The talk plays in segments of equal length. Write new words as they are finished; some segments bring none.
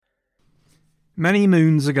Many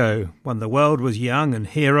moons ago, when the world was young and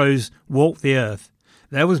heroes walked the earth,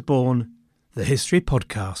 there was born the History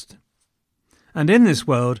Podcast. And in this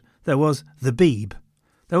world, there was the Beeb.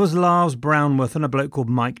 There was Lars Brownworth and a bloke called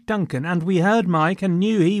Mike Duncan, and we heard Mike and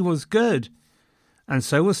knew he was good. And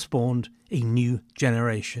so was spawned a new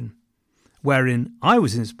generation, wherein I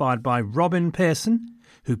was inspired by Robin Pearson,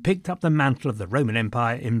 who picked up the mantle of the Roman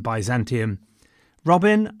Empire in Byzantium.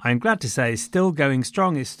 Robin, I'm glad to say, is still going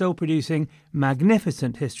strong, is still producing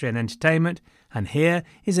magnificent history and entertainment, and here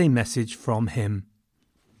is a message from him.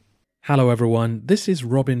 Hello everyone, this is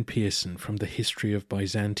Robin Pearson from the History of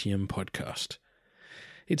Byzantium podcast.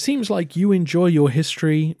 It seems like you enjoy your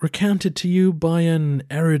history recounted to you by an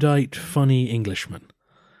erudite, funny Englishman.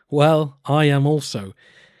 Well, I am also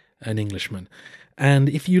an Englishman. And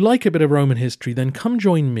if you like a bit of Roman history, then come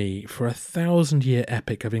join me for a 1,000-year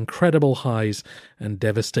epic of incredible highs and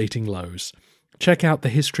devastating lows. Check out the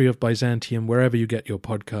History of Byzantium wherever you get your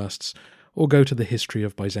podcasts, or go to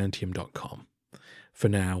thehistoryofbyzantium.com. For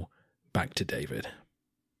now, back to David.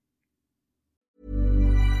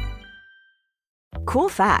 Cool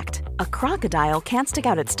fact, a crocodile can't stick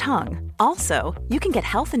out its tongue. Also, you can get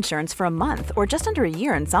health insurance for a month or just under a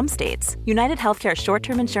year in some states. United Healthcare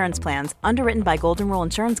short-term insurance plans, underwritten by Golden Rule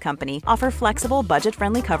Insurance Company, offer flexible,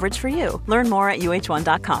 budget-friendly coverage for you. Learn more at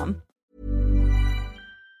uh1.com.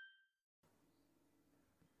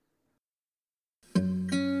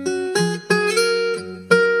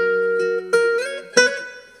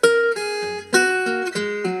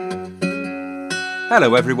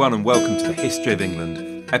 Hello everyone and welcome to the History of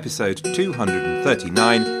England, episode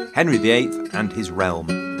 239, Henry VIII and his realm.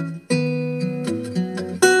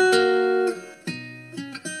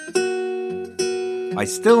 I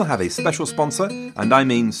still have a special sponsor, and I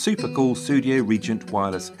mean super cool Studio Regent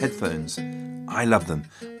wireless headphones. I love them.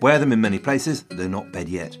 Wear them in many places, though not bed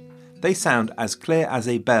yet. They sound as clear as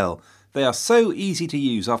a bell. They are so easy to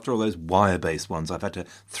use after all those wire-based ones I've had to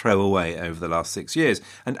throw away over the last 6 years.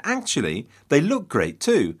 And actually, they look great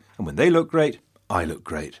too. And when they look great, I look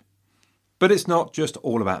great. But it's not just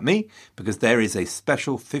all about me, because there is a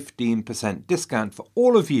special 15% discount for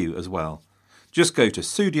all of you as well. Just go to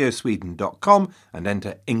studiosweden.com and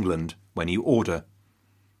enter England when you order.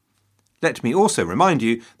 Let me also remind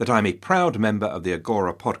you that I'm a proud member of the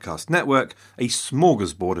Agora Podcast Network, a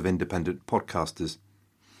smorgasbord of independent podcasters.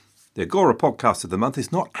 The Agora Podcast of the Month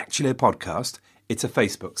is not actually a podcast, it's a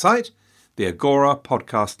Facebook site, the Agora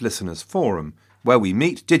Podcast Listeners Forum, where we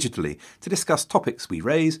meet digitally to discuss topics we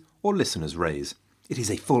raise or listeners raise. It is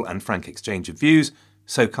a full and frank exchange of views,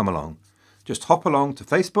 so come along. Just hop along to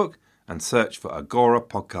Facebook and search for Agora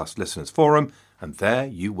Podcast Listeners Forum, and there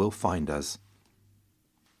you will find us.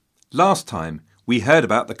 Last time, we heard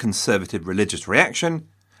about the Conservative religious reaction,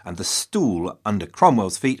 and the stool under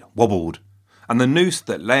Cromwell's feet wobbled, and the noose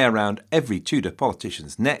that lay around every Tudor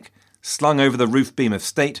politician's neck, slung over the roof beam of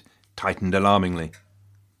state, tightened alarmingly.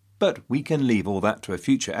 But we can leave all that to a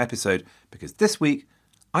future episode, because this week,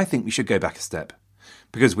 I think we should go back a step.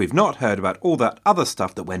 Because we've not heard about all that other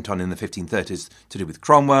stuff that went on in the 1530s to do with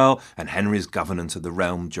Cromwell and Henry's governance of the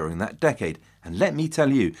realm during that decade. And let me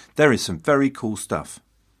tell you, there is some very cool stuff.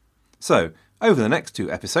 So, over the next 2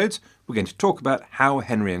 episodes, we're going to talk about how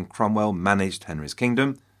Henry and Cromwell managed Henry's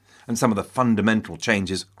kingdom, and some of the fundamental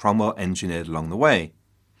changes Cromwell engineered along the way.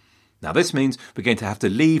 Now this means we're going to have to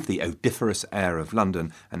leave the odoriferous air of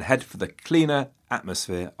London and head for the cleaner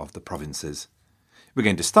atmosphere of the provinces. We're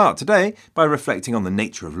going to start today by reflecting on the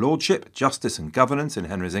nature of lordship, justice and governance in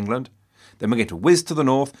Henry's England. Then we're going to whiz to the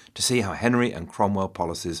north to see how Henry and Cromwell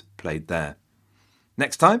policies played there.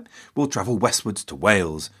 Next time, we'll travel westwards to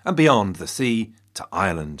Wales and beyond the sea to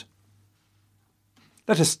Ireland.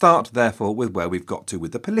 Let us start, therefore, with where we've got to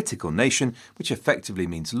with the political nation, which effectively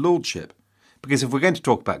means lordship. Because if we're going to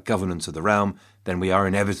talk about governance of the realm, then we are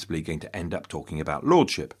inevitably going to end up talking about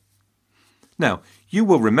lordship. Now, you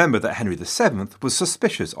will remember that Henry VII was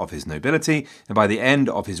suspicious of his nobility, and by the end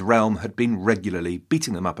of his realm had been regularly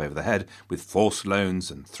beating them up over the head with forced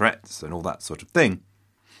loans and threats and all that sort of thing,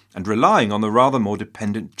 and relying on the rather more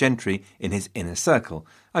dependent gentry in his inner circle.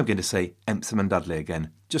 I'm going to say Empson and Dudley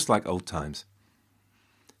again, just like old times.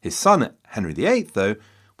 His son, Henry VIII, though,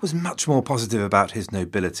 was much more positive about his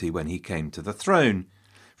nobility when he came to the throne.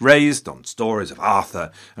 Raised on stories of Arthur,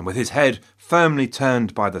 and with his head firmly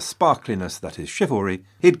turned by the sparkliness that is chivalry,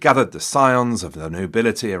 he'd gathered the scions of the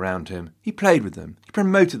nobility around him. He played with them. He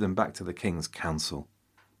promoted them back to the king's council.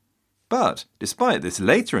 But, despite this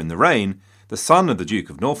later in the reign, the son of the Duke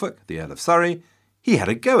of Norfolk, the Earl of Surrey, he had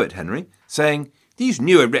a go at Henry, saying, "These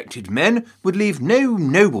new erected men would leave no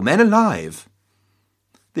noblemen alive."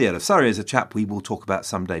 The Earl of Surrey is a chap we will talk about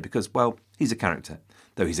someday because, well, he's a character,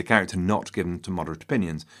 though he's a character not given to moderate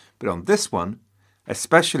opinions. But on this one,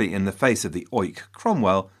 especially in the face of the oik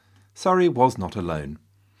Cromwell, Surrey was not alone.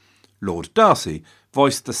 Lord Darcy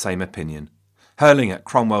voiced the same opinion, hurling at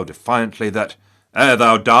Cromwell defiantly that, "Ere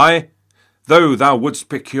thou die, though thou wouldst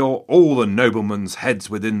procure all the noblemen's heads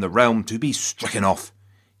within the realm to be stricken off,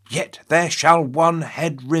 yet there shall one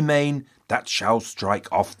head remain that shall strike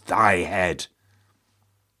off thy head."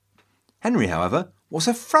 Henry, however, was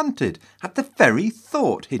affronted at the very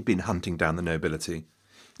thought he'd been hunting down the nobility.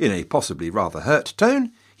 In a possibly rather hurt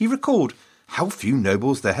tone, he recalled how few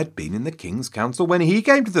nobles there had been in the king's council when he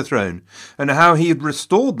came to the throne, and how he had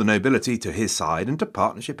restored the nobility to his side and to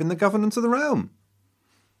partnership in the governance of the realm.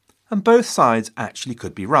 And both sides actually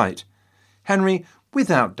could be right. Henry,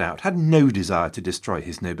 without doubt, had no desire to destroy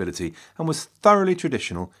his nobility, and was thoroughly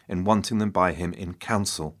traditional in wanting them by him in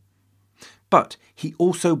council. But he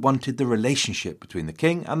also wanted the relationship between the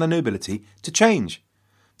king and the nobility to change,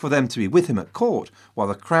 for them to be with him at court while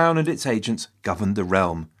the crown and its agents governed the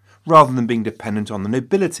realm, rather than being dependent on the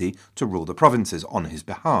nobility to rule the provinces on his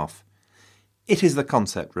behalf. It is the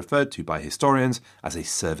concept referred to by historians as a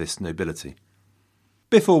service nobility.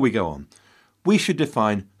 Before we go on, we should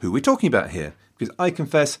define who we're talking about here, because I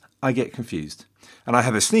confess I get confused, and I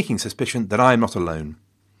have a sneaking suspicion that I am not alone.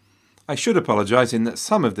 I should apologise in that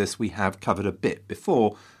some of this we have covered a bit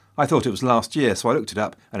before. I thought it was last year, so I looked it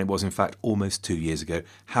up, and it was in fact almost 2 years ago.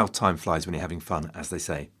 How time flies when you're having fun, as they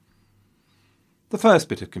say. The first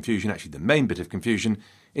bit of confusion, actually the main bit of confusion,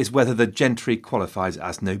 is whether the gentry qualifies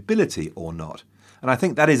as nobility or not. And I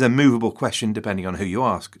think that is a movable question depending on who you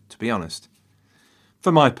ask, to be honest.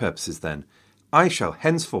 For my purposes, then, I shall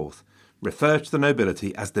henceforth refer to the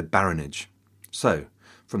nobility as the baronage. So,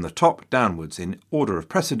 from the top downwards in order of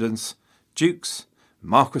precedence, dukes,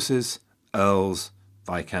 marquises, earls,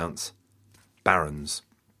 viscounts, barons.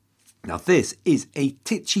 Now this is a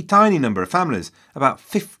titchy-tiny number of families, about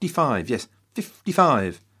 55, yes,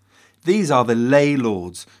 55. These are the lay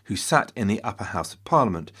lords who sat in the upper house of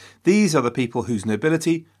Parliament. These are the people whose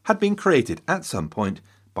nobility had been created at some point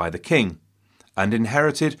by the king and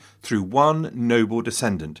inherited through one noble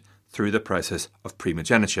descendant through the process of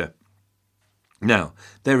primogeniture. Now,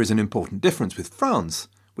 there is an important difference with France,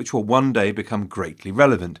 which will one day become greatly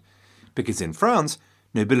relevant, because in France,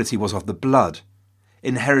 nobility was of the blood,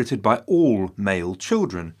 inherited by all male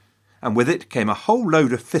children, and with it came a whole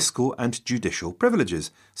load of fiscal and judicial privileges,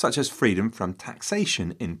 such as freedom from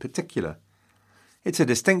taxation in particular. It's a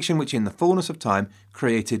distinction which in the fullness of time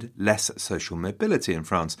created less social mobility in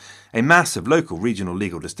France, a mass of local regional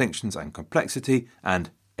legal distinctions and complexity, and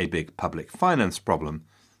a big public finance problem,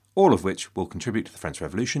 all of which will contribute to the French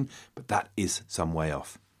Revolution, but that is some way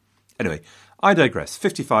off. Anyway, I digress.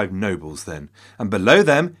 55 nobles then, and below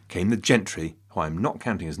them came the gentry, who I am not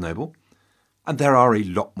counting as noble, and there are a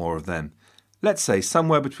lot more of them. Let's say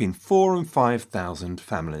somewhere between 4,000 and 5,000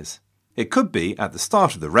 families. It could be at the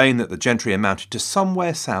start of the reign that the gentry amounted to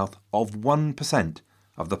somewhere south of 1%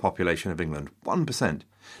 of the population of England. 1%.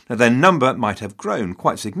 Now their number might have grown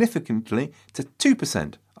quite significantly to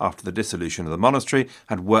 2% after the dissolution of the monastery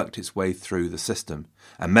had worked its way through the system,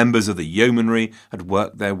 and members of the yeomanry had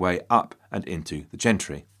worked their way up and into the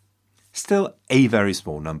gentry. Still a very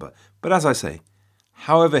small number, but as I say,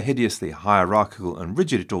 however hideously hierarchical and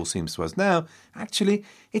rigid it all seems to us now, actually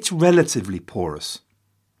it's relatively porous.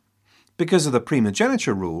 Because of the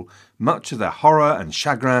primogeniture rule, much to their horror and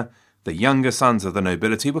chagrin, the younger sons of the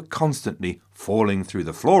nobility were constantly falling through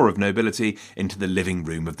the floor of nobility into the living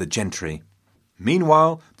room of the gentry.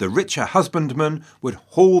 Meanwhile, the richer husbandmen would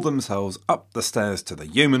haul themselves up the stairs to the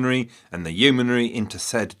yeomanry, and the yeomanry into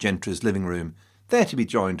said gentry's living room, there to be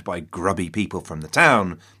joined by grubby people from the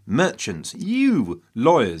town, merchants,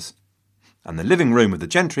 lawyers. And the living room of the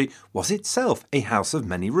gentry was itself a house of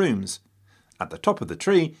many rooms. At the top of the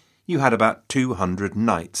tree, you had about 200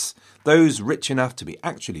 knights, those rich enough to be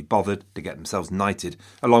actually bothered to get themselves knighted,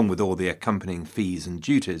 along with all the accompanying fees and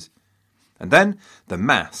duties. And then the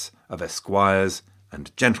mass of esquires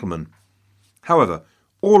and gentlemen. However,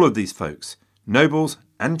 all of these folks, nobles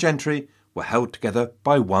and gentry, were held together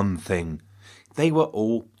by one thing. They were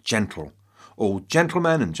all gentle, all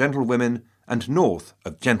gentlemen and gentlewomen, and north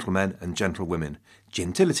of gentlemen and gentlewomen.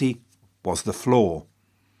 Gentility was the floor.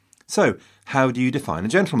 So, how do you define a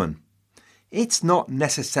gentleman? It's not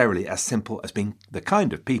necessarily as simple as being the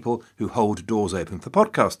kind of people who hold doors open for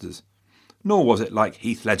podcasters. Nor was it like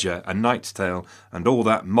Heath Ledger and Knight's Tale and all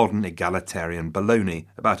that modern egalitarian baloney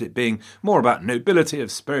about it being more about nobility of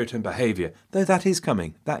spirit and behaviour, though that is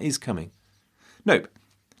coming. Nope.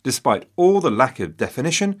 Despite all the lack of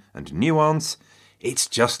definition and nuance, It's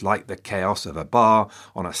just like the chaos of a bar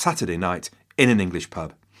on a Saturday night in an English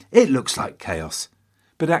pub. It looks like chaos,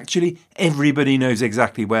 but actually everybody knows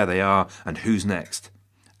exactly where they are and who's next.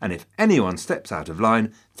 And if anyone steps out of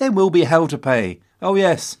line, they will be held to pay. Oh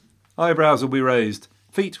yes, eyebrows will be raised,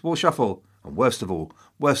 feet will shuffle, and worst of all,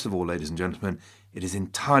 ladies and gentlemen, it is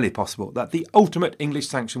entirely possible that the ultimate English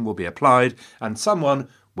sanction will be applied and someone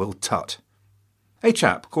will tut. A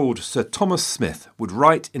chap called Sir Thomas Smith would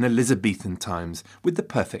write in Elizabethan times with the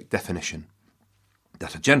perfect definition,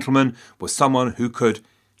 that a gentleman was someone who could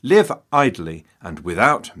live idly and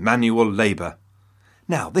without manual labour.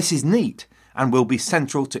 Now, this is neat and will be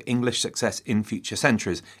central to English success in future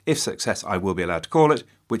centuries, if success I will be allowed to call it,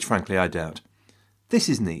 which frankly I doubt. This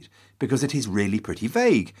is neat because it is really pretty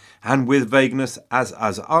vague, and with vagueness, as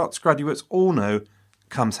arts graduates all know,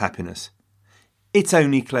 comes happiness. It's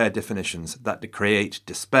only clear definitions that create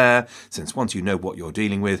despair, since once you know what you're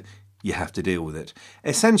dealing with, you have to deal with it.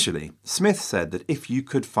 Essentially, Smith said that if you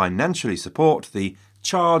could financially support the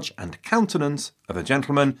charge and countenance of a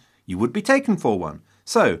gentleman, you would be taken for one.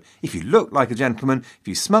 So, if you looked like a gentleman, if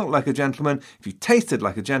you smelt like a gentleman, if you tasted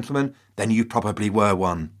like a gentleman, then you probably were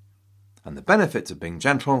one. And the benefits of being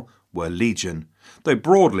gentle were legion, though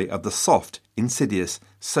broadly of the soft, insidious,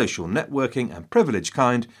 social networking and privilege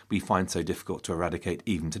kind we find so difficult to eradicate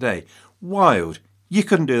even today. Wild. You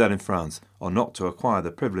couldn't do that in France, or not to acquire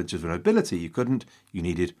the privilege of nobility you couldn't, you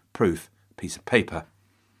needed proof, a piece of paper.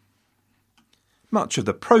 Much of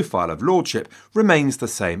the profile of lordship remains the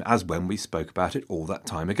same as when we spoke about it all that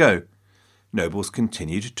time ago. Nobles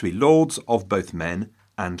continued to be lords of both men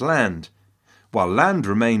and land. While land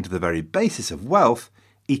remained the very basis of wealth,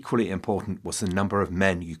 equally important was the number of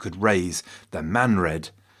men you could raise, the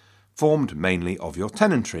manred, formed mainly of your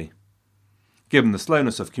tenantry. Given the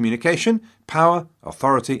slowness of communication, power,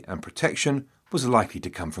 authority and protection was likely to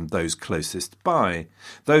come from those closest by,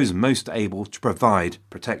 those most able to provide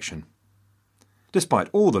protection. Despite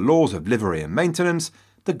all the laws of livery and maintenance,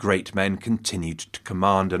 the great men continued to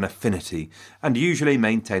command an affinity and usually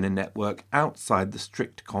maintain a network outside the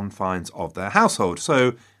strict confines of their household,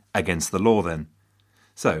 so against the law then.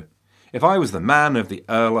 So, if I was the man of the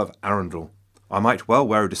Earl of Arundel, I might well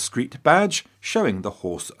wear a discreet badge showing the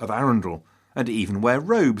horse of Arundel, and even wear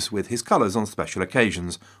robes with his colours on special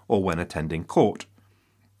occasions or when attending court.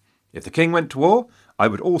 If the king went to war, I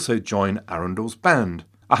would also join Arundel's band.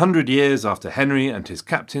 100 years after Henry and his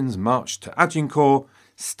captains marched to Agincourt,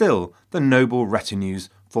 still the noble retinues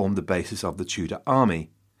formed the basis of the Tudor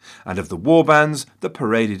army, and of the war bands that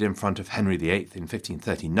paraded in front of Henry VIII in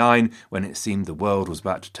 1539 when it seemed the world was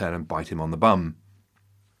about to turn and bite him on the bum.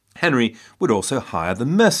 Henry would also hire the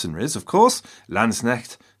mercenaries, of course,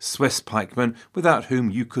 Landsknecht, Swiss pikemen, without whom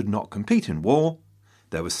you could not compete in war.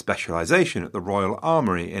 There was specialisation at the Royal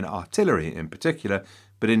Armoury in artillery in particular,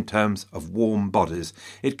 but in terms of warm bodies,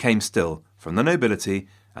 it came still from the nobility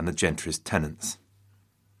and the gentry's tenants.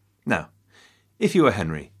 Now, if you were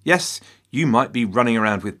Henry, yes, you might be running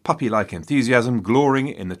around with puppy-like enthusiasm, glorying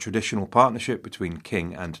in the traditional partnership between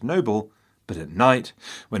king and noble, but at night,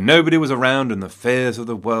 when nobody was around and the fears of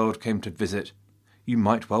the world came to visit, you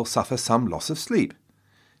might well suffer some loss of sleep.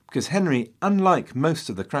 Because Henry, unlike most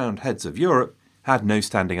of the crowned heads of Europe, had no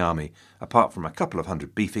standing army, apart from a couple of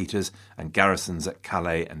hundred beefeaters and garrisons at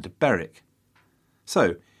Calais and Berwick.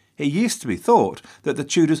 So, it used to be thought that the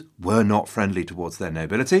Tudors were not friendly towards their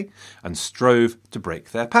nobility and strove to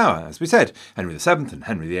break their power. As we said, Henry VII and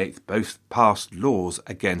Henry VIII both passed laws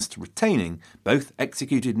against retaining both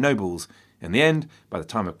executed nobles. In the end, by the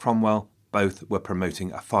time of Cromwell, both were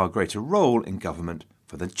promoting a far greater role in government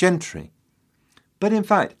for the gentry. But in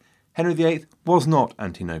fact, Henry VIII was not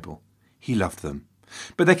anti-noble. He loved them.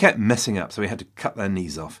 But they kept messing up, so he had to cut their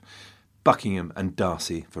knees off. Buckingham and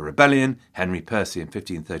Darcy for rebellion, Henry Percy in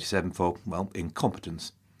 1537 for,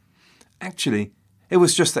 incompetence. Actually, it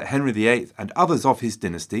was just that Henry VIII and others of his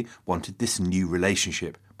dynasty wanted this new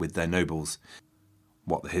relationship with their nobles,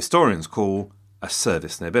 what the historians call a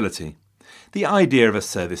service nobility. The idea of a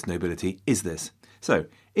service nobility is this. So,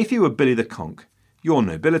 if you were Billy the Conk, your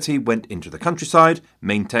nobility went into the countryside,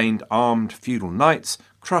 maintained armed feudal knights,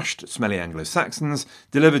 crushed smelly Anglo-Saxons,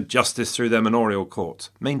 delivered justice through their manorial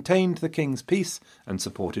courts, maintained the king's peace, and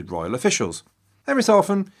supported royal officials. Every so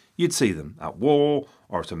often, you'd see them at war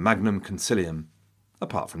or at a magnum concilium.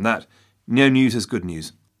 Apart from that, no news is good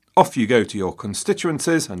news. Off you go to your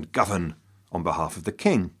constituencies and govern on behalf of the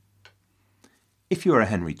king. If you were a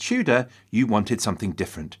Henry Tudor, you wanted something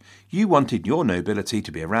different. You wanted your nobility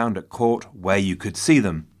to be around at court where you could see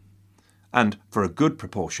them. And for a good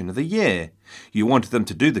proportion of the year. You wanted them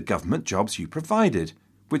to do the government jobs you provided,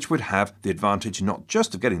 which would have the advantage not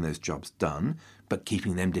just of getting those jobs done, but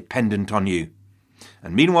keeping them dependent on you.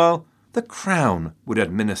 And meanwhile, the Crown would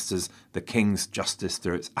administer the King's justice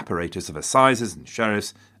through its apparatus of assizes and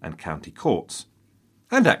sheriffs and county courts.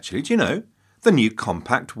 And actually, do you know, the new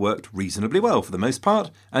compact worked reasonably well for the most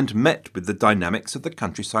part and met with the dynamics of the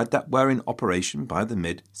countryside that were in operation by the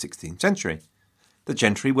mid-16th century. The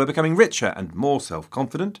gentry were becoming richer and more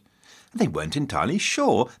self-confident, and they weren't entirely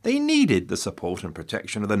sure they needed the support and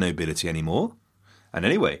protection of the nobility anymore. And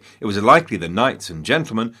anyway, it was likely the knights and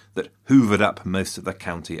gentlemen that hoovered up most of the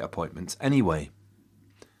county appointments anyway.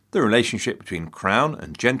 The relationship between Crown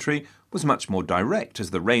and gentry was much more direct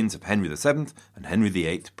as the reigns of Henry VII and Henry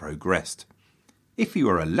VIII progressed. If you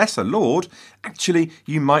were a lesser lord, actually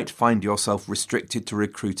you might find yourself restricted to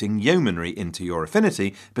recruiting yeomanry into your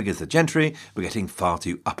affinity because the gentry were getting far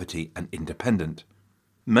too uppity and independent.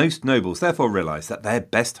 Most nobles therefore realised that their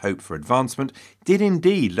best hope for advancement did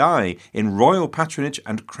indeed lie in royal patronage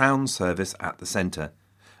and crown service at the centre.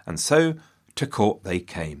 And so to court they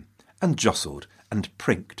came, and jostled and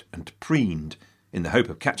prinked and preened, in the hope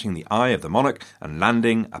of catching the eye of the monarch and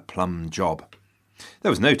landing a plum job.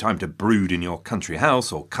 There was no time to brood in your country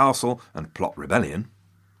house or castle and plot rebellion.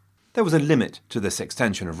 There was a limit to this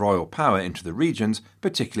extension of royal power into the regions,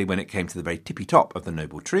 particularly when it came to the very tippy-top of the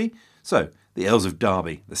noble tree, so the Earls of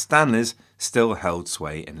Derby, the Stanleys, still held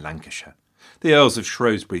sway in Lancashire. The Earls of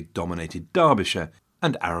Shrewsbury dominated Derbyshire,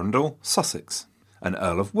 and Arundel, Sussex. An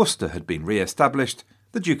Earl of Worcester had been re-established.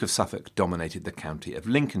 The Duke of Suffolk dominated the county of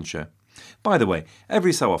Lincolnshire. By the way,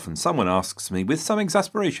 every so often someone asks me, with some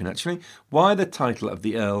exasperation actually, why the title of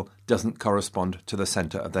the Earl doesn't correspond to the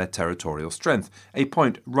centre of their territorial strength, a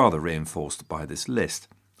point rather reinforced by this list.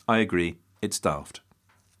 I agree, it's daft.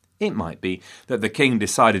 It might be that the king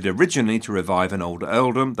decided originally to revive an old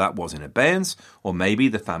earldom that was in abeyance, or maybe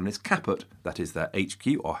the family's caput, that is their HQ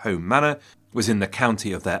or home manor, was in the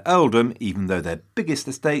county of their earldom even though their biggest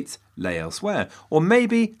estates lay elsewhere, or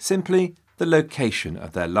maybe simply the location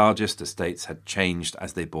of their largest estates had changed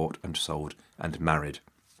as they bought and sold and married.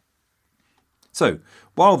 So,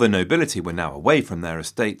 while the nobility were now away from their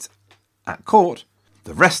estates at court,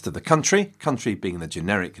 the rest of the country being the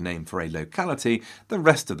generic name for a locality, the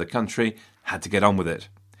rest of the country had to get on with it,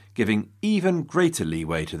 giving even greater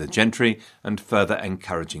leeway to the gentry and further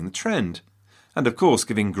encouraging the trend, and of course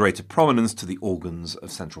giving greater prominence to the organs of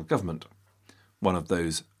central government. One of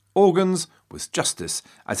those organs was justice,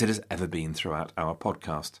 as it has ever been throughout our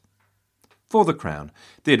podcast. For the Crown,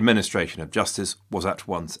 the administration of justice was at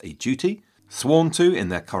once a duty, sworn to in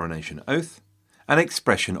their coronation oath, an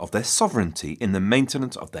expression of their sovereignty in the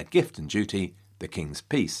maintenance of their gift and duty, the King's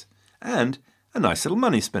peace, and a nice little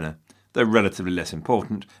money spinner, though relatively less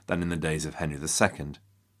important than in the days of Henry II.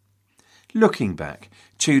 Looking back,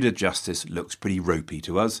 Tudor justice looks pretty ropey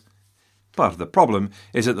to us. Part of the problem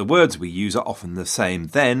is that the words we use are often the same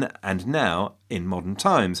then and now in modern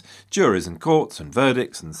times, juries and courts and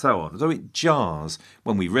verdicts and so on, so it jars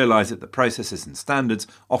when we realise that the processes and standards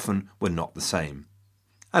often were not the same.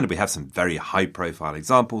 And we have some very high-profile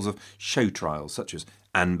examples of show trials such as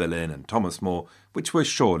Anne Boleyn and Thomas More, which were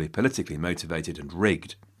surely politically motivated and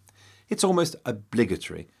rigged. It's almost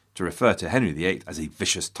obligatory to refer to Henry VIII as a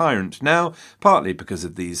vicious tyrant now, partly because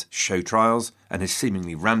of these show trials and his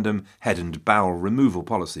seemingly random head and bowel removal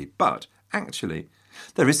policy, but actually,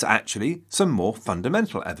 there is some more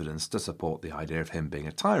fundamental evidence to support the idea of him being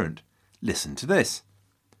a tyrant. Listen to this.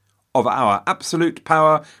 Of our absolute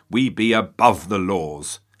power, we be above the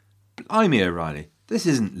laws. Blimey, O'Reilly, this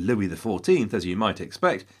isn't Louis XIV, as you might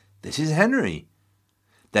expect. This is Henry.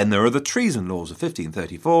 Then there are the treason laws of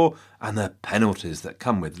 1534 and the penalties that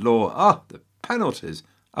come with law. Ah, the penalties,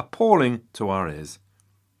 appalling to our ears.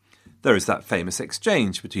 There is that famous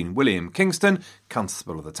exchange between William Kingston,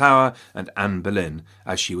 Constable of the Tower, and Anne Boleyn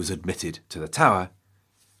as she was admitted to the Tower.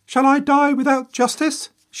 "Shall I die without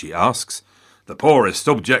justice?" she asks. "The poorest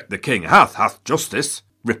subject the king hath justice,"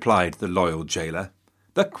 replied the loyal jailer.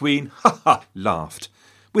 The Queen, laughed,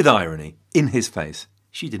 with irony, in his face.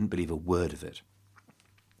 She didn't believe a word of it.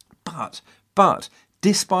 But,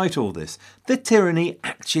 despite all this, the tyranny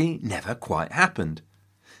actually never quite happened.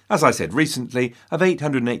 As I said recently, of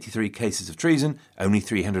 883 cases of treason, only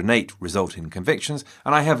 308 result in convictions,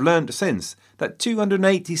 and I have learnt since that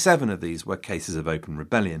 287 of these were cases of open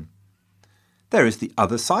rebellion. There is the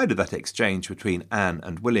other side of that exchange between Anne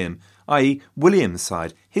and William, i.e. William's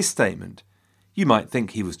side, his statement. You might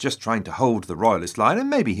think he was just trying to hold the royalist line, and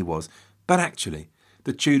maybe he was, but actually,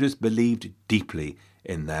 the Tudors believed deeply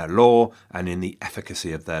in their law and in the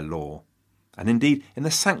efficacy of their law, and indeed in the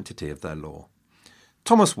sanctity of their law.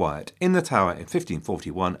 Thomas Wyatt, in the Tower in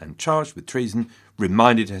 1541 and charged with treason,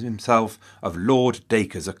 reminded himself of Lord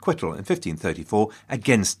Dacre's acquittal in 1534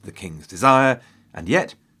 against the king's desire, and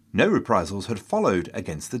yet no reprisals had followed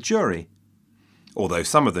against the jury. Although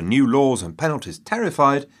some of the new laws and penalties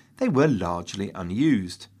terrified, they were largely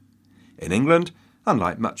unused. In England,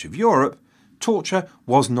 unlike much of Europe, torture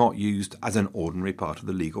was not used as an ordinary part of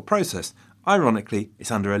the legal process. Ironically,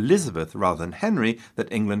 it's under Elizabeth rather than Henry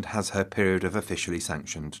that England has her period of officially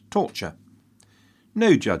sanctioned torture.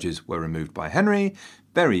 No judges were removed by Henry,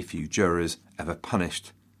 very few jurors ever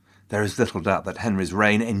punished. There is little doubt that Henry's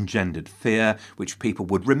reign engendered fear, which people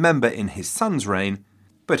would remember in his son's reign,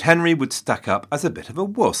 but Henry would stack up as a bit of a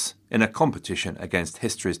wuss in a competition against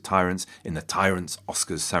history's tyrants in the Tyrants'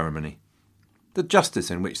 Oscars ceremony. The justice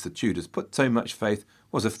in which the Tudors put so much faith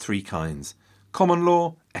was of three kinds: common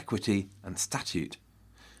law, equity, and statute.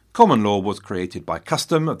 Common law was created by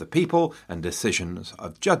custom of the people and decisions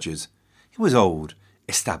of judges. It was old,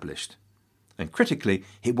 established. And critically,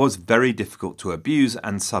 it was very difficult to abuse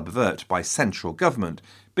and subvert by central government,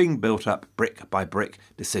 being built up brick by brick,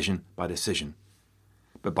 decision by decision.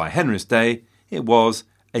 But by Henry's day, it was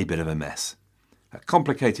a bit of a mess. A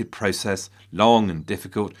complicated process, long and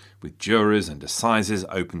difficult, with juries and assizes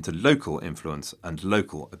open to local influence and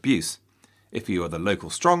local abuse. If you were the local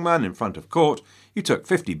strongman in front of court, you took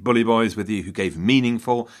 50 bully boys with you who gave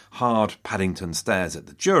meaningful, hard Paddington stares at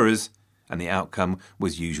the jurors, and the outcome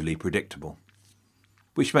was usually predictable.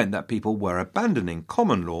 Which meant that people were abandoning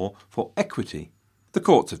common law for equity. The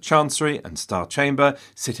courts of Chancery and Star Chamber,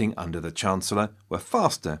 sitting under the Chancellor, were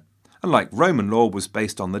faster. Unlike Roman law, was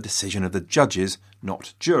based on the decision of the judges,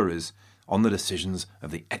 not jurors, on the decisions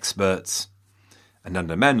of the experts. And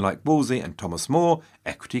under men like Wolsey and Thomas More,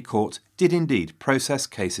 equity courts did indeed process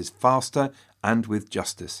cases faster and with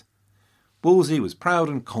justice. Wolsey was proud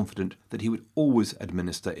and confident that he would always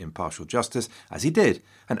administer impartial justice, as he did,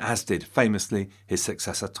 and as did famously his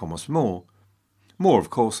successor Thomas More. More, of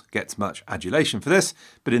course, gets much adulation for this,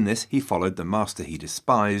 but in this he followed the master he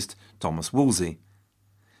despised, Thomas Wolsey.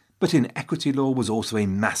 But in equity law was also a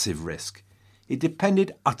massive risk. It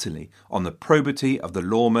depended utterly on the probity of the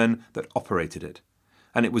lawmen that operated it,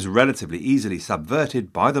 and it was relatively easily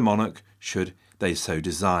subverted by the monarch should they so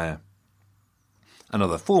desire.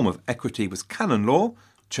 Another form of equity was canon law,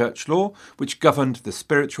 church law, which governed the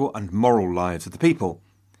spiritual and moral lives of the people.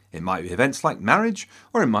 It might be events like marriage,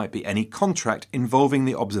 or it might be any contract involving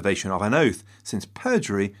the observation of an oath, since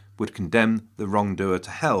perjury would condemn the wrongdoer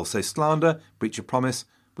to hell, so slander, breach of promise,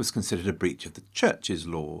 was considered a breach of the church's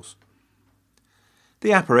laws.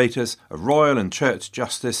 The apparatus of royal and church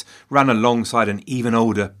justice ran alongside an even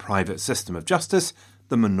older private system of justice,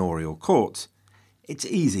 the manorial courts. It's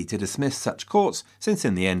easy to dismiss such courts, since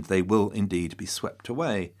in the end they will indeed be swept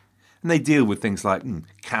away. And they deal with things like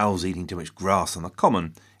cows eating too much grass on the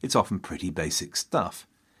common. It's often pretty basic stuff.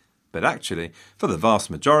 But actually, for the vast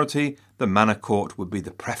majority, the manor court would be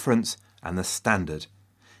the preference and the standard.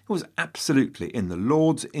 It was absolutely in the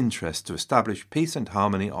Lord's interest to establish peace and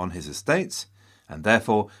harmony on his estates, and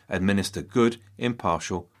therefore administer good,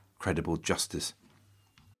 impartial, credible justice.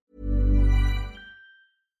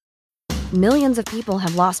 Millions of people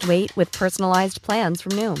have lost weight with personalized plans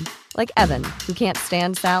from Noom. Like Evan, who can't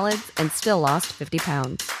stand salads and still lost 50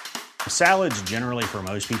 pounds. Salads generally for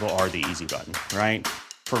most people are the easy button, right?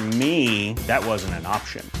 For me, that wasn't an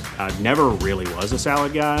option. I never really was a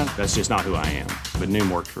salad guy. That's just not who I am. But Noom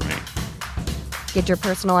worked for me. Get your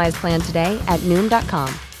personalized plan today at Noom.com.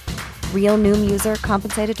 Real Noom user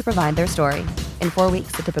compensated to provide their story. In 4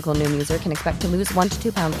 weeks, the typical Noom user can expect to lose 1 to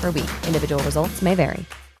 2 pounds per week. Individual results may vary.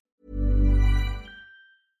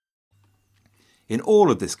 In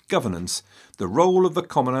all of this governance, the role of the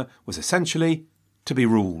commoner was essentially to be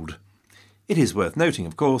ruled. It is worth noting,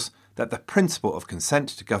 of course, that the principle of consent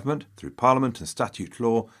to government through Parliament and statute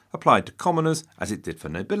law applied to commoners as it did for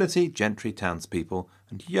nobility, gentry, townspeople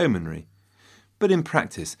and yeomanry. But in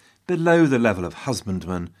practice, below the level of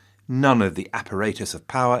husbandman, none of the apparatus of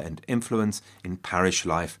power and influence in parish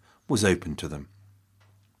life was open to them.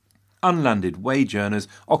 Unlanded wage earners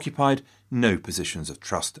occupied no positions of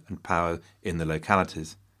trust and power in the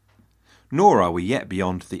localities. Nor are we yet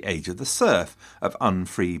beyond the age of the serf, of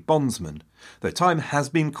unfree bondsmen, though time has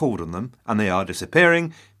been called on them, and they are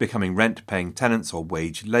disappearing, becoming rent-paying tenants or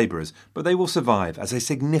wage labourers, but they will survive as a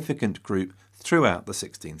significant group throughout the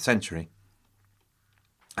 16th century.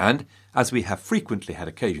 And, as we have frequently had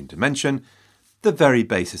occasion to mention, the very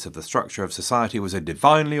basis of the structure of society was a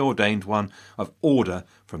divinely ordained one of order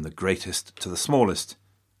from the greatest to the smallest.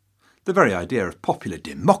 The very idea of popular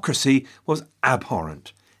democracy was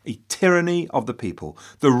abhorrent. a tyranny of the people,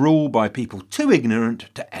 the rule by people too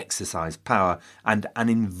ignorant to exercise power, and an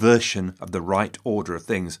inversion of the right order of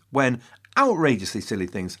things when outrageously silly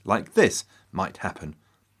things like this might happen.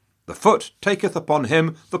 The foot taketh upon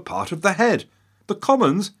him the part of the head. The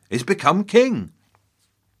Commons is become king.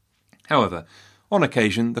 However, on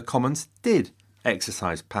occasion the Commons did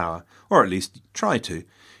exercise power, or at least try to,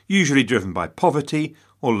 usually driven by poverty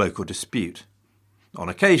or local dispute. On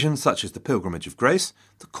occasions, such as the Pilgrimage of Grace,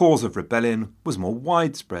 the cause of rebellion was more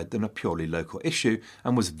widespread than a purely local issue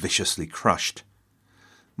and was viciously crushed.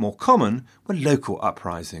 More common were local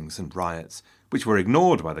uprisings and riots, which were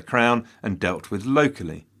ignored by the Crown and dealt with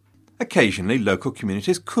locally. Occasionally, local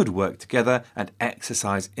communities could work together and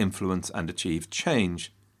exercise influence and achieve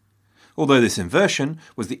change. Although this inversion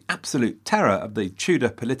was the absolute terror of the Tudor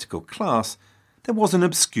political class, there was an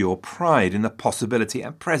obscure pride in the possibility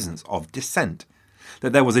and presence of dissent,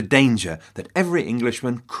 that there was a danger that every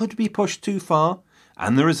Englishman could be pushed too far,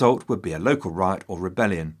 and the result would be a local riot or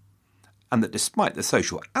rebellion, and that despite the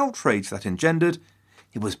social outrage that engendered,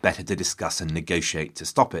 it was better to discuss and negotiate to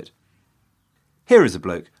stop it. Here is a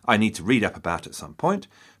bloke I need to read up about at some point,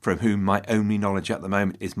 from whom my only knowledge at the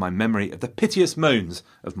moment is my memory of the piteous moans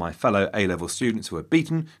of my fellow A-level students who were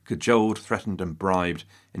beaten, cajoled, threatened and bribed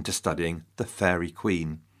into studying the Fairy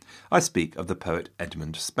Queen. I speak of the poet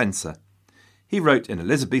Edmund Spenser. He wrote in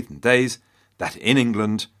Elizabethan days that in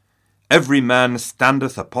England every man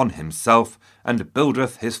standeth upon himself and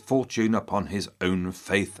buildeth his fortune upon his own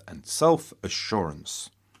faith and self-assurance.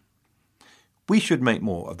 We should make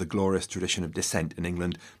more of the glorious tradition of dissent in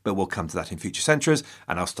England, but we'll come to that in future centuries,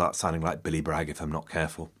 and I'll start sounding like Billy Bragg if I'm not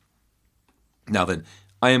careful. Now then,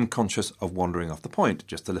 I am conscious of wandering off the point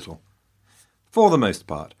just a little. For the most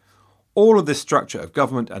part, all of this structure of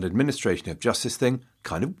government and administration of justice thing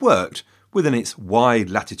kind of worked within its wide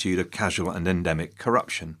latitude of casual and endemic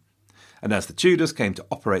corruption. And as the Tudors came to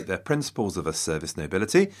operate their principles of a service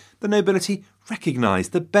nobility, the nobility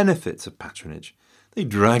recognised the benefits of patronage. They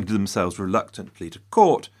dragged themselves reluctantly to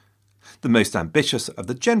court. The most ambitious of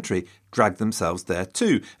the gentry dragged themselves there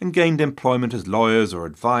too, and gained employment as lawyers or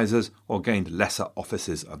advisers, or gained lesser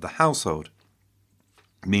offices of the household.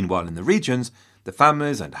 Meanwhile, in the regions, the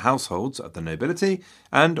families and households of the nobility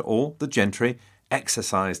and or the gentry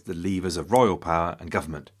exercised the levers of royal power and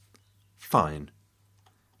government. Fine.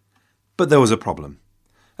 But there was a problem.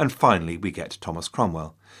 And finally we get Thomas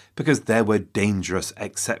Cromwell, because there were dangerous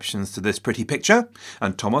exceptions to this pretty picture,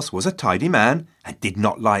 and Thomas was a tidy man and did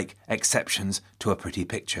not like exceptions to a pretty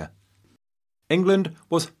picture. England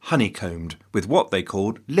was honeycombed with what they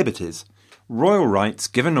called liberties, royal rights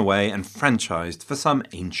given away and franchised for some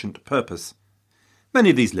ancient purpose. Many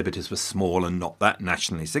of these liberties were small and not that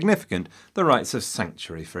nationally significant, the rights of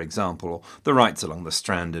sanctuary, for example, or the rights along the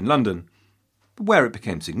Strand in London. But where it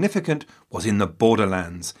became significant was in the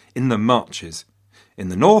borderlands, in the marches. In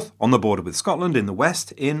the north, on the border with Scotland, in the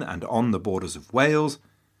west, in and on the borders of Wales,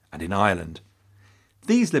 and in Ireland.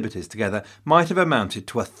 These liberties together might have amounted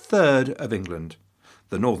to a third of England.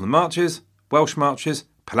 The northern marches, Welsh marches,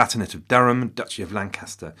 Palatinate of Durham, Duchy of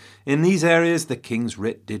Lancaster. In these areas the king's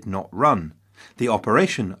writ did not run. The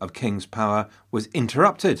operation of king's power was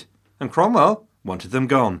interrupted, and Cromwell wanted them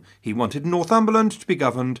gone. He wanted Northumberland to be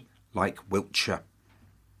governed like Wiltshire.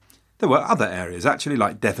 There were other areas, actually,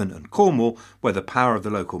 like Devon and Cornwall, where the power of the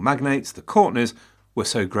local magnates, the Courtenays, were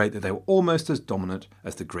so great that they were almost as dominant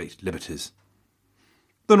as the great liberties.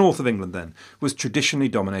 The north of England, then, was traditionally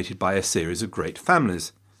dominated by a series of great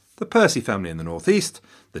families. The Percy family in the northeast,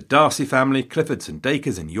 the Darcy family, Cliffords and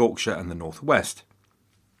Dacres in Yorkshire and the northwest.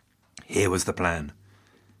 Here was the plan.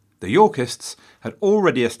 The Yorkists had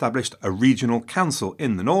already established a regional council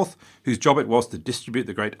in the north, whose job it was to distribute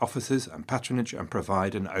the great offices and patronage and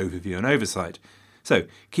provide an overview and oversight. So,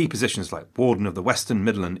 key positions like Warden of the Western,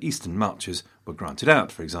 Middle and Eastern Marches were granted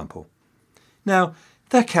out, for example. Now,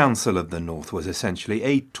 the Council of the North was essentially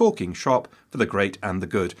a talking shop for the great and the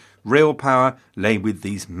good. Real power lay with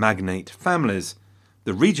these magnate families.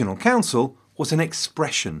 The regional council was an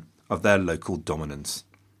expression of their local dominance.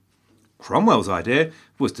 Cromwell's idea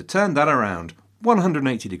was to turn that around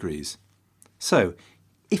 180 degrees. So,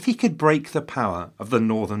 if he could break the power of the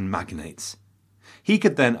northern magnates, he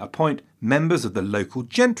could then appoint members of the local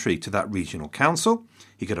gentry to that regional council.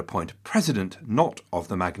 He could appoint a president not of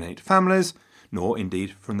the magnate families, nor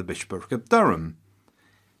indeed from the Bishopric of Durham.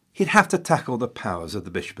 He'd have to tackle the powers of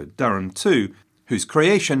the Bishop of Durham too, whose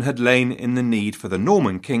creation had lain in the need for the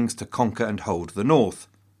Norman kings to conquer and hold the north.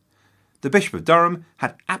 The Bishop of Durham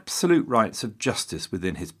had absolute rights of justice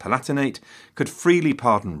within his palatinate, could freely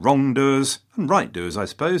pardon wrongdoers, and right-doers I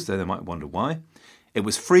suppose, though they might wonder why. It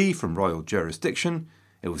was free from royal jurisdiction.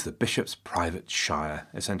 It was the bishop's private shire,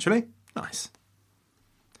 essentially. Nice.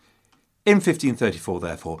 In 1534,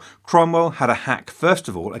 therefore, Cromwell had a hack first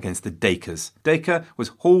of all against the Dacres. Dacre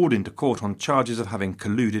was hauled into court on charges of having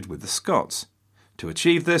colluded with the Scots. To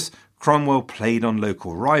achieve this, Cromwell played on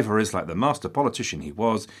local rivalries like the master politician he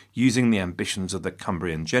was, using the ambitions of the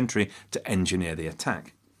Cumbrian gentry to engineer the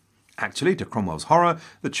attack. Actually, to Cromwell's horror,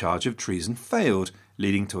 the charge of treason failed,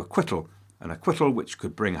 leading to acquittal, an acquittal which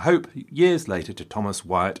could bring hope years later to Thomas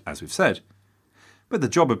Wyatt, as we've said. But the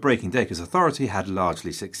job of breaking Dacre's authority had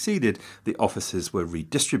largely succeeded. The offices were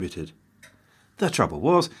redistributed. The trouble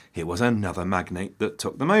was, it was another magnate that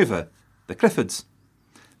took them over, the Cliffords.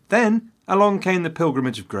 Then along came the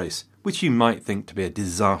Pilgrimage of Grace, which you might think to be a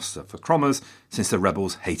disaster for Cromers, since the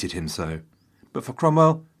rebels hated him so. But for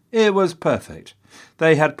Cromwell, it was perfect.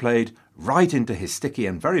 They had played right into his sticky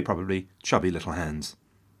and very probably chubby little hands.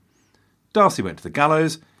 Darcy went to the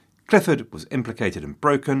gallows, Clifford was implicated and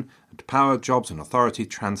broken, and power, jobs and authority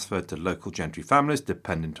transferred to local gentry families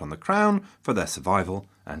dependent on the crown for their survival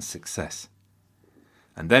and success.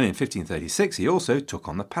 And then in 1536 he also took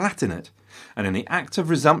on the Palatinate, and in the Act of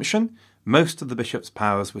Resumption, most of the bishop's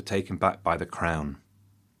powers were taken back by the crown.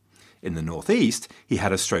 In the northeast, he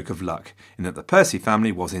had a stroke of luck, in that the Percy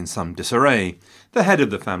family was in some disarray. The head of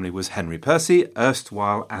the family was Henry Percy,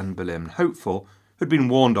 erstwhile Anne Boleyn Hopeful, who had been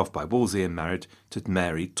warned off by Wolsey and married to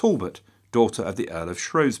Mary Talbot, daughter of the Earl of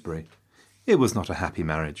Shrewsbury. It was not a happy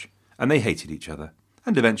marriage, and they hated each other,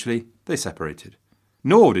 and eventually they separated.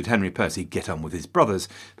 Nor did Henry Percy get on with his brothers,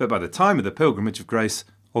 but by the time of the Pilgrimage of Grace,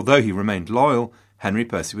 although he remained loyal, Henry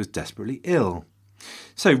Percy was desperately ill.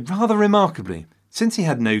 So, rather remarkably, since he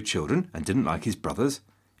had no children and didn't like his brothers,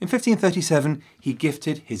 in 1537 he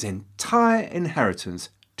gifted his entire inheritance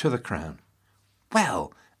to the crown.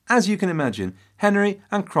 Well, as you can imagine, Henry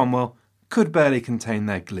and Cromwell could barely contain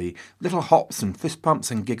their glee, little hops and fist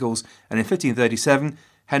pumps and giggles, and in 1537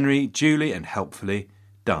 Henry duly and helpfully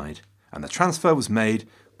died, and the transfer was made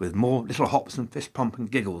with more little hops and fist pump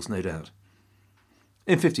and giggles, no doubt.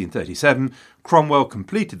 In 1537, Cromwell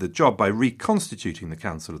completed the job by reconstituting the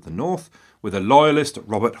Council of the North, with a loyalist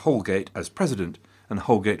Robert Holgate as president, and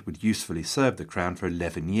Holgate would usefully serve the crown for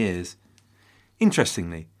 11 years.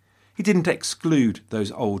 Interestingly, he didn't exclude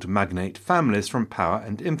those old magnate families from power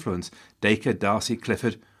and influence. Dacre, Darcy,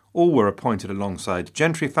 Clifford, all were appointed alongside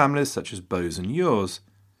gentry families such as Bowes and Ewers.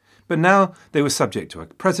 But now they were subject to a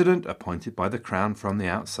president appointed by the crown from the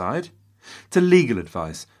outside, to legal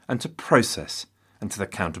advice and to process, and to the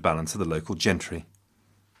counterbalance of the local gentry.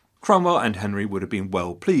 Cromwell and Henry would have been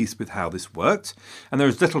well pleased with how this worked, and there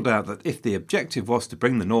is little doubt that if the objective was to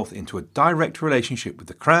bring the North into a direct relationship with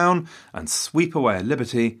the Crown and sweep away a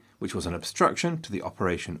liberty, which was an obstruction to the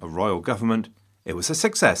operation of royal government, it was a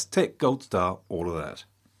success, tick, gold star, all of that.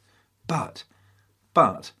 But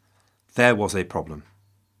there was a problem.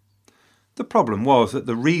 The problem was that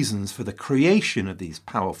the reasons for the creation of these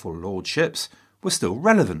powerful lordships were still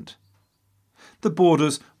relevant. The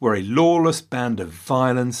borders were a lawless band of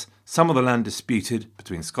violence, some of the land disputed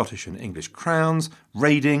between Scottish and English crowns,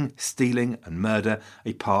 raiding, stealing and murder,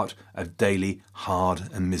 a part of daily hard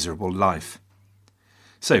and miserable life.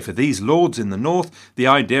 So for these lords in the north, the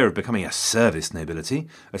idea of becoming a service nobility,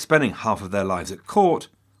 of spending half of their lives at court,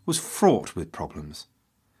 was fraught with problems.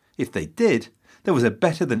 If they did, there was a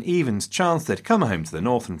better than evens chance they'd come home to the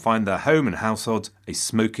north and find their home and households a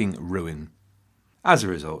smoking ruin. As a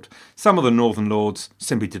result, some of the northern lords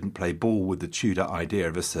simply didn't play ball with the Tudor idea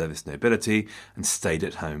of a service nobility and stayed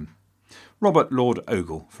at home. Robert Lord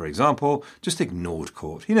Ogle, for example, just ignored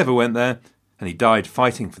court. He never went there, and he died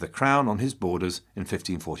fighting for the crown on his borders in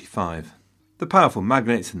 1545. The powerful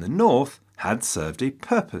magnates in the north had served a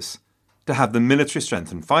purpose: to have the military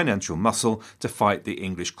strength and financial muscle to fight the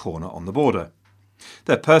English corner on the border.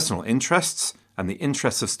 Their personal interests and the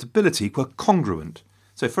interests of stability were congruent.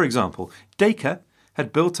 So, for example, Dacre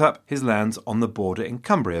had built up his lands on the border in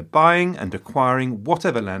Cumbria, buying and acquiring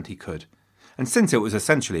whatever land he could. And since it was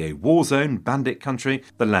essentially a war zone, bandit country,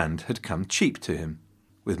 the land had come cheap to him.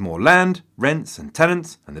 With more land, rents and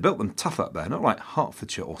tenants, and they built them tough up there, not like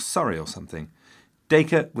Hertfordshire or Surrey or something,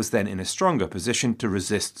 Dacre was then in a stronger position to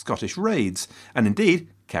resist Scottish raids, and indeed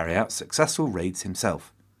carry out successful raids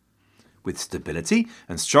himself. With stability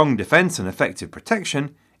and strong defence and effective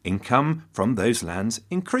protection, income from those lands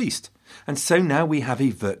increased, and so now we have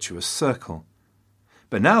a virtuous circle.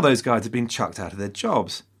 But now those guys have been chucked out of their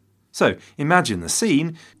jobs. So imagine the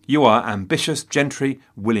scene: you are ambitious gentry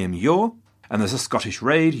William Ure, and there's a Scottish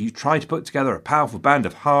raid. You try to put together a powerful band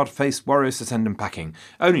of hard-faced warriors to send them packing,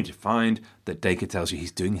 only to find that Dacre tells you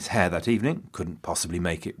he's doing his hair that evening, couldn't possibly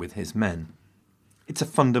make it with his men. It's a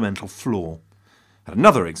fundamental flaw. At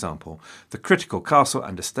another example, the critical castle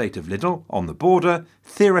and estate of Lidl on the border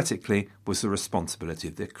theoretically was the responsibility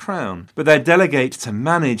of the Crown, but their delegate to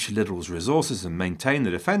manage Lidl's resources and maintain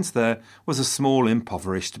the defence there was a small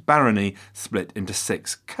impoverished barony split into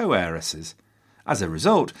 6 co-heiresses. As a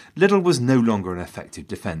result, Lidl was no longer an effective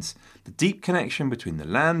defence. The deep connection between the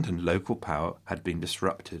land and local power had been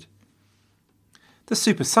disrupted. The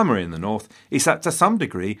super summary in the north is that to some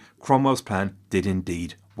degree Cromwell's plan did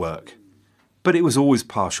indeed work. But it was always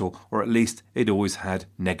partial, or at least it always had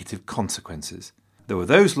negative consequences. There were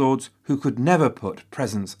those lords who could never put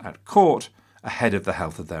presence at court ahead of the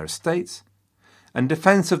health of their estates, and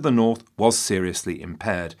defence of the north was seriously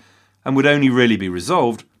impaired, and would only really be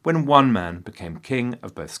resolved when one man became king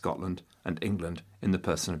of both Scotland and England in the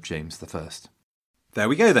person of James I. There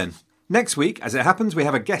we go then. Next week, as it happens, we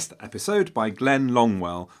have a guest episode by Glenn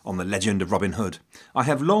Longwell on the legend of Robin Hood. I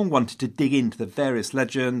have long wanted to dig into the various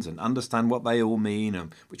legends and understand what they all mean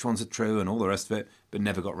and which ones are true and all the rest of it, but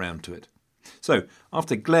never got round to it. So,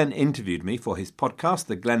 after Glenn interviewed me for his podcast,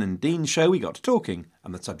 The Glenn and Dean Show, we got to talking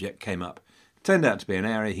and the subject came up. It turned out to be an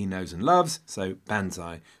area he knows and loves, so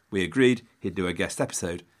banzai. We agreed he'd do a guest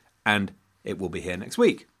episode, and it will be here next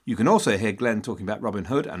week. You can also hear Glenn talking about Robin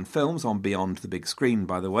Hood and films on Beyond the Big Screen,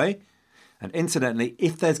 by the way. And incidentally,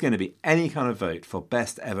 if there's going to be any kind of vote for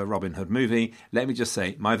best ever Robin Hood movie, let me just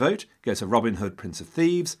say my vote goes to Robin Hood, Prince of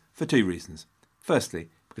Thieves for 2 reasons. Firstly,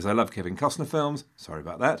 because I love Kevin Costner films, sorry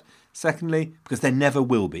about that. Secondly, because there never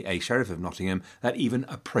will be a Sheriff of Nottingham that even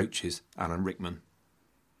approaches Alan Rickman.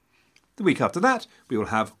 The week after that, we will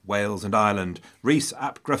have Wales and Ireland, Rhys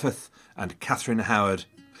ap Griffith and Catherine Howard,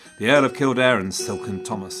 the Earl of Kildare and Silken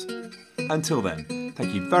Thomas. Until then,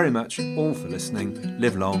 thank you very much all for listening.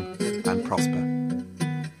 Live long and prosper.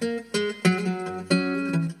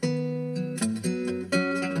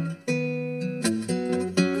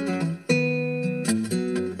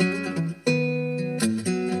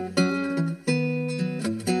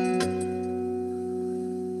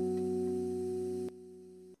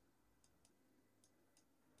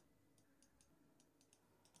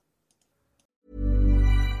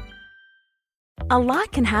 A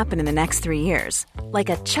lot can happen in the next 3 years. Like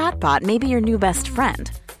a chatbot may be your new best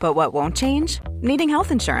friend. But what won't change? Needing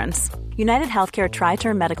health insurance. United Healthcare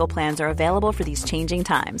Tri-Term Medical Plans are available for these changing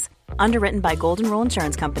times. Underwritten by Golden Rule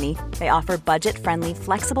Insurance Company, they offer budget-friendly,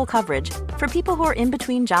 flexible coverage for people who are in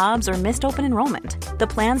between jobs or missed open enrollment. The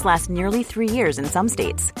plans last nearly 3 years in some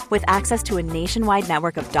states, with access to a nationwide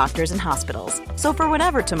network of doctors and hospitals. So for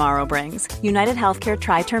whatever tomorrow brings, United Healthcare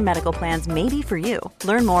Tri-Term Medical Plans may be for you.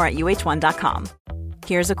 Learn more at uh1.com.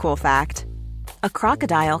 Here's a cool fact. A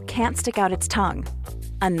crocodile can't stick out its tongue.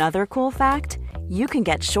 Another cool fact, you can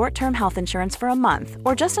get short-term health insurance for a month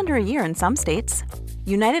or just under a year in some states.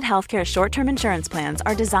 United Healthcare short-term insurance plans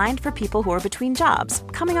are designed for people who are between jobs,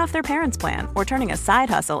 coming off their parents' plan, or turning a side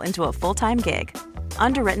hustle into a full-time gig.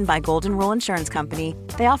 Underwritten by Golden Rule Insurance Company,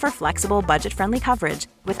 they offer flexible, budget-friendly coverage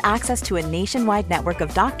with access to a nationwide network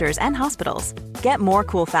of doctors and hospitals. Get more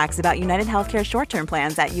cool facts about United Healthcare short-term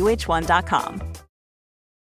plans at uh1.com.